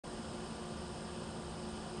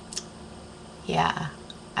Yeah,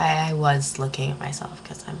 I was looking at myself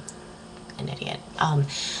because I'm an idiot.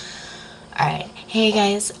 Alright. Hey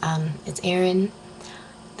guys, it's Erin.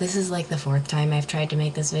 This is like the fourth time I've tried to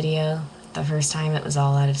make this video. The first time it was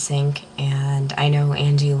all out of sync, and I know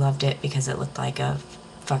Angie loved it because it looked like a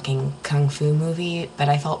fucking kung fu movie, but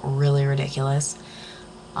I felt really ridiculous.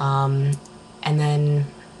 And then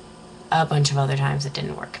a bunch of other times it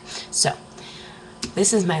didn't work. So,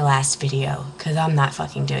 this is my last video, because I'm not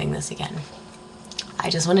fucking doing this again. I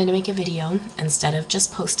just wanted to make a video instead of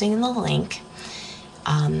just posting the link.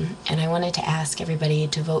 And I wanted to ask everybody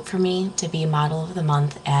to vote for me to be Model of the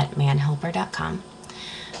Month at manhelper.com.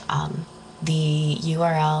 The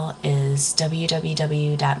URL is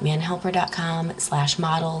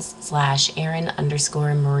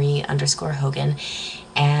www.manhelper.com/models/Erin_Marie_Hogan.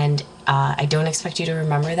 And I don't expect you to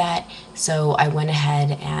remember that, so I went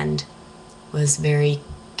ahead and was very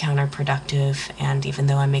counterproductive, and even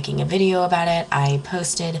though I'm making a video about it, I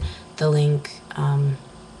posted the link,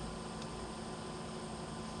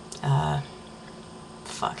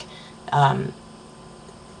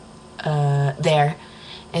 there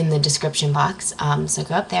in the description box. So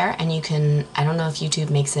go up there and you can, I don't know if YouTube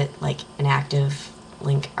makes it like an active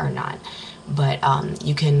link or not, but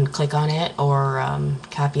you can click on it or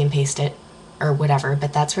copy and paste it or whatever,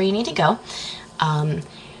 but that's where you need to go.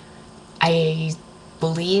 I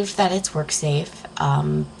believe that it's work safe,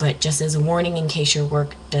 but just as a warning, in case your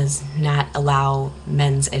work does not allow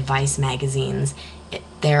men's advice magazines,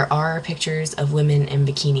 there are pictures of women in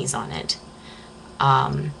bikinis on it.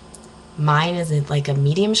 Mine is like a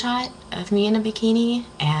medium shot of me in a bikini,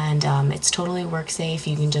 and it's totally work safe.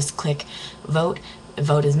 You can just click vote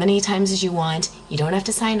as many times as you want. You don't have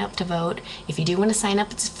to sign up to vote. If you do want to sign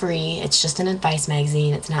up, it's free. It's just an advice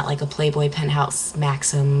magazine. It's not like a Playboy Penthouse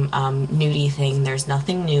Maxim nudie thing. There's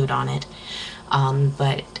nothing nude on it.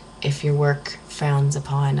 But if your work frowns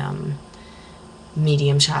upon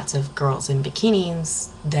medium shots of girls in bikinis,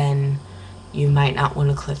 then you might not want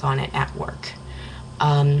to click on it at work.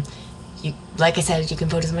 Like I said, you can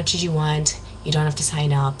vote as much as you want. You don't have to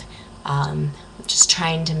sign up. Just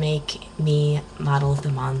trying to make me Model of the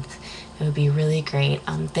Month. It would be really great.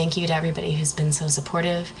 Thank you to everybody who's been so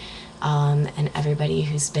supportive, and everybody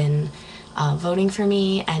who's been voting for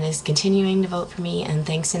me and is continuing to vote for me, and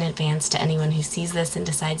thanks in advance to anyone who sees this and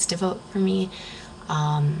decides to vote for me.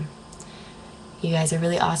 You guys are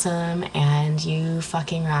really awesome, and you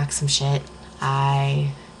fucking rock some shit.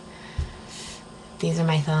 These are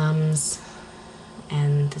my thumbs,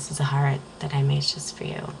 and this is a heart that I made just for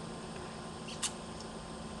you.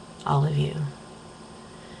 All of you.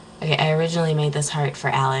 Okay, I originally made this heart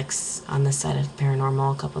for Alex on the set of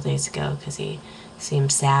Paranormal a couple days ago because he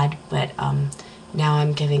seemed sad, but now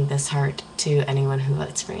I'm giving this heart to anyone who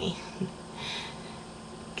votes for me.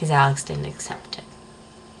 Because Alex didn't accept it.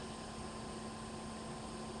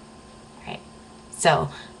 Alright,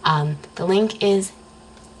 so the link is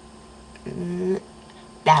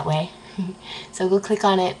that way. So go click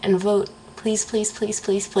on it and vote. Please, please, please,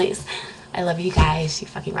 please, please. I love you guys. You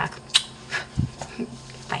fucking rock.